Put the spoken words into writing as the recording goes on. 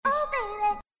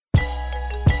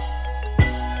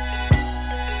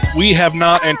we have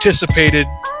not anticipated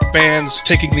fans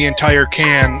taking the entire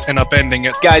can and upending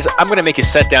it. Guys, I'm going to make you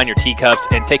set down your teacups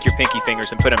and take your pinky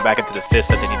fingers and put them back into the fists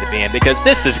that they need to be in, because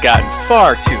this has gotten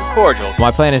far too cordial.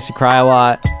 My plan is to cry a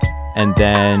lot, and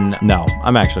then, no,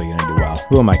 I'm actually going to do well.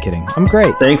 Who am I kidding? I'm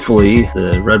great. Thankfully,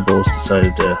 the Red Bulls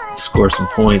decided to score some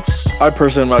points. I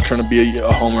personally am not trying to be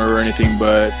a homer or anything,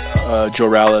 but Joe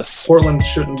Rallis. Portland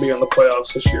shouldn't be on the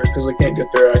playoffs this year because they can't get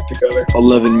their act together.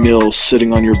 11 mils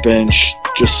sitting on your bench,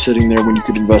 just sitting there when you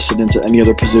could invest it into any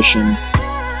other position.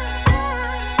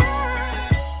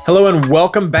 Hello and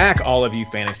welcome back, all of you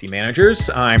fantasy managers.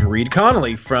 I'm Reed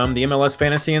Connolly from the MLS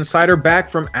Fantasy Insider, back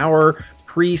from our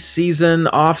preseason,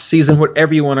 off-season,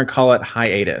 whatever you want to call it,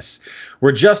 hiatus.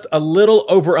 We're just a little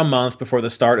over a month before the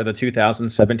start of the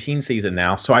 2017 season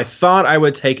now, so I thought I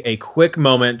would take a quick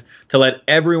moment to let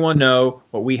everyone know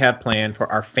what we have planned for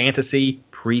our fantasy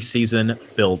preseason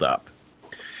build-up.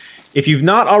 If you've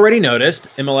not already noticed,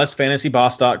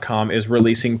 MLSFantasyBoss.com is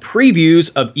releasing previews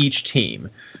of each team.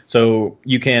 So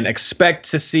you can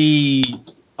expect to see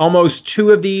almost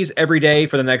 2 of these every day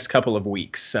for the next couple of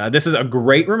weeks. This is a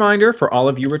great reminder for all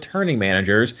of you returning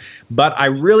managers, but I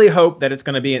really hope that it's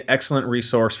going to be an excellent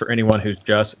resource for anyone who's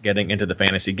just getting into the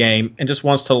fantasy game and just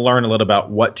wants to learn a little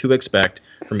about what to expect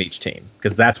from each team,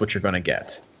 because that's what you're going to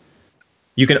get.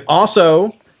 You can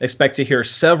also expect to hear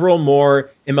several more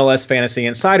MLS Fantasy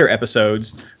Insider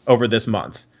episodes over this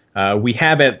month. We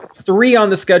have 3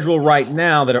 on the schedule right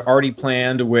now that are already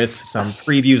planned, with some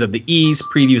previews of the East,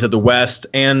 previews of the West,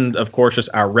 and of course just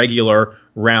our regular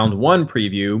round 1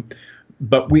 preview.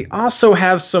 But we also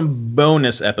have some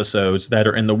bonus episodes that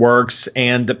are in the works,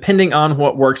 and depending on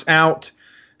what works out,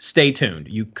 stay tuned.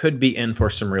 You could be in for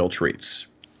some real treats.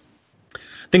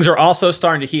 Things are also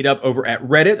starting to heat up over at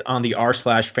Reddit on the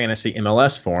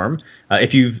r/FantasyMLS forum.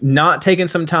 If you've not taken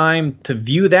some time to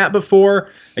view that before,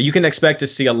 you can expect to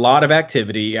see a lot of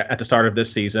activity at the start of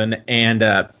this season, and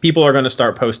people are going to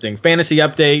start posting fantasy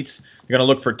updates. You're going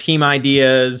to look for team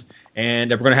ideas,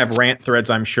 and we're going to have rant threads,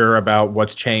 I'm sure, about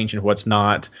what's changed and what's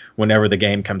not whenever the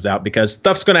game comes out, because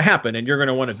stuff's going to happen, and you're going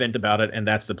to want to vent about it, and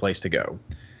that's the place to go.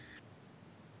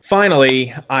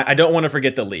 Finally, I don't want to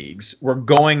forget the leagues. We're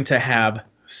going to have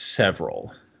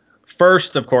several.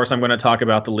 First, of course, I'm going to talk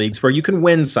about the leagues where you can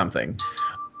win something.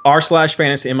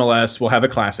 r/FantasyMLS will have a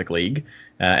classic league,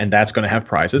 and that's going to have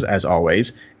prizes, as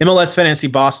always.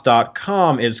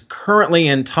 MLSFantasyBoss.com is currently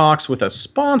in talks with a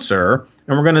sponsor,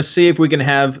 and we're going to see if we can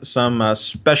have some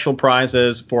special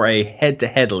prizes for a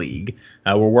head-to-head league.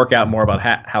 We'll work out more about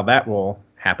how that will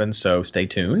happen, so stay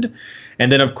tuned.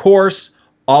 And then, of course,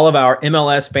 all of our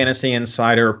MLS Fantasy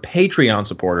Insider Patreon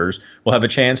supporters will have a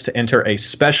chance to enter a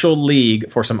special league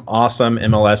for some awesome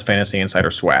MLS Fantasy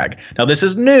Insider swag. Now, this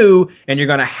is new, and you're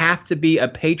going to have to be a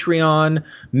Patreon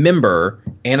member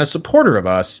and a supporter of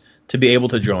us to be able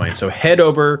to join. So head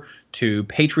over to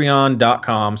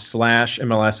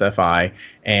patreon.com/MLSFI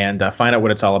and find out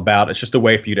what it's all about. It's just a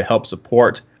way for you to help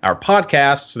support our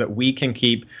podcast so that we can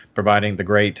keep providing the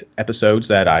great episodes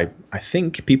that I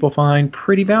think people find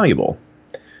pretty valuable.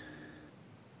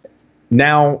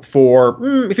 Now, for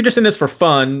if you're just in this for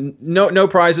fun, no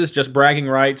prizes, just bragging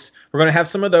rights. We're going to have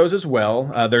some of those as well.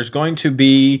 There's going to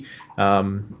be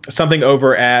something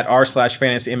over at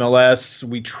r/FantasyMLS.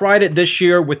 We tried it this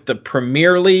year with the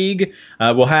Premier League.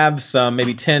 We'll have some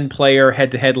maybe 10-player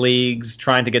head-to-head leagues,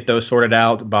 trying to get those sorted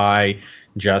out by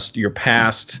just your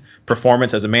past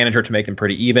performance as a manager to make them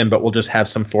pretty even, but we'll just have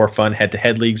some for fun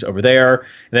head-to-head leagues over there.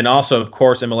 And then also, of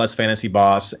course, MLS Fantasy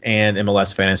Boss and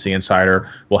MLS Fantasy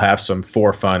Insider will have some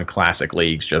for fun classic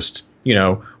leagues. Just,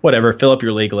 whatever, fill up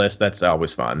your league list. That's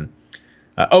always fun.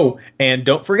 And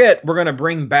don't forget, we're going to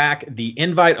bring back the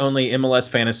invite-only MLS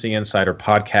Fantasy Insider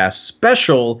podcast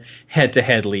special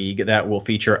head-to-head league that will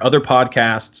feature other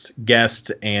podcasts,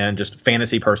 guests, and just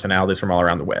fantasy personalities from all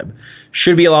around the web.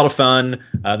 Should be a lot of fun.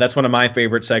 That's one of my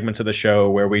favorite segments of the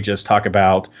show, where we just talk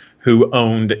about who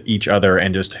owned each other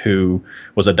and just who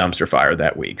was a dumpster fire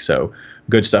that week. So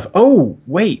good stuff. Oh,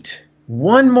 wait,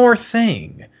 one more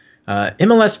thing.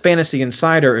 MLS Fantasy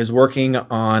Insider is working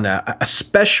on a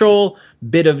special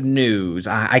bit of news.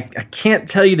 I can't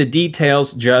tell you the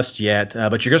details just yet,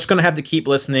 but you're just going to have to keep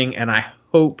listening, and I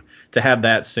hope to have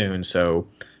that soon. So,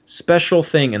 special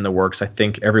thing in the works I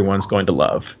think everyone's going to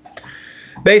love.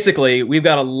 Basically, we've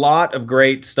got a lot of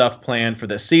great stuff planned for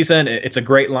this season. It's a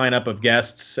great lineup of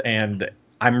guests, and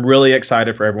I'm really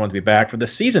excited for everyone to be back, for the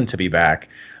season to be back.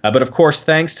 But of course,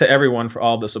 thanks to everyone for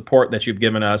all the support that you've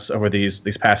given us over these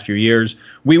past few years.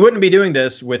 We wouldn't be doing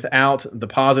this without the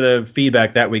positive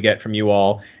feedback that we get from you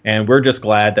all, and we're just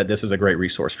glad that this is a great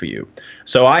resource for you.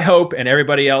 So I hope, and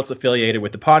everybody else affiliated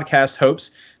with the podcast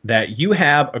hopes, that you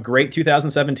have a great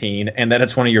 2017 and that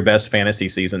it's one of your best fantasy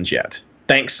seasons yet.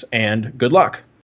 Thanks, and good luck.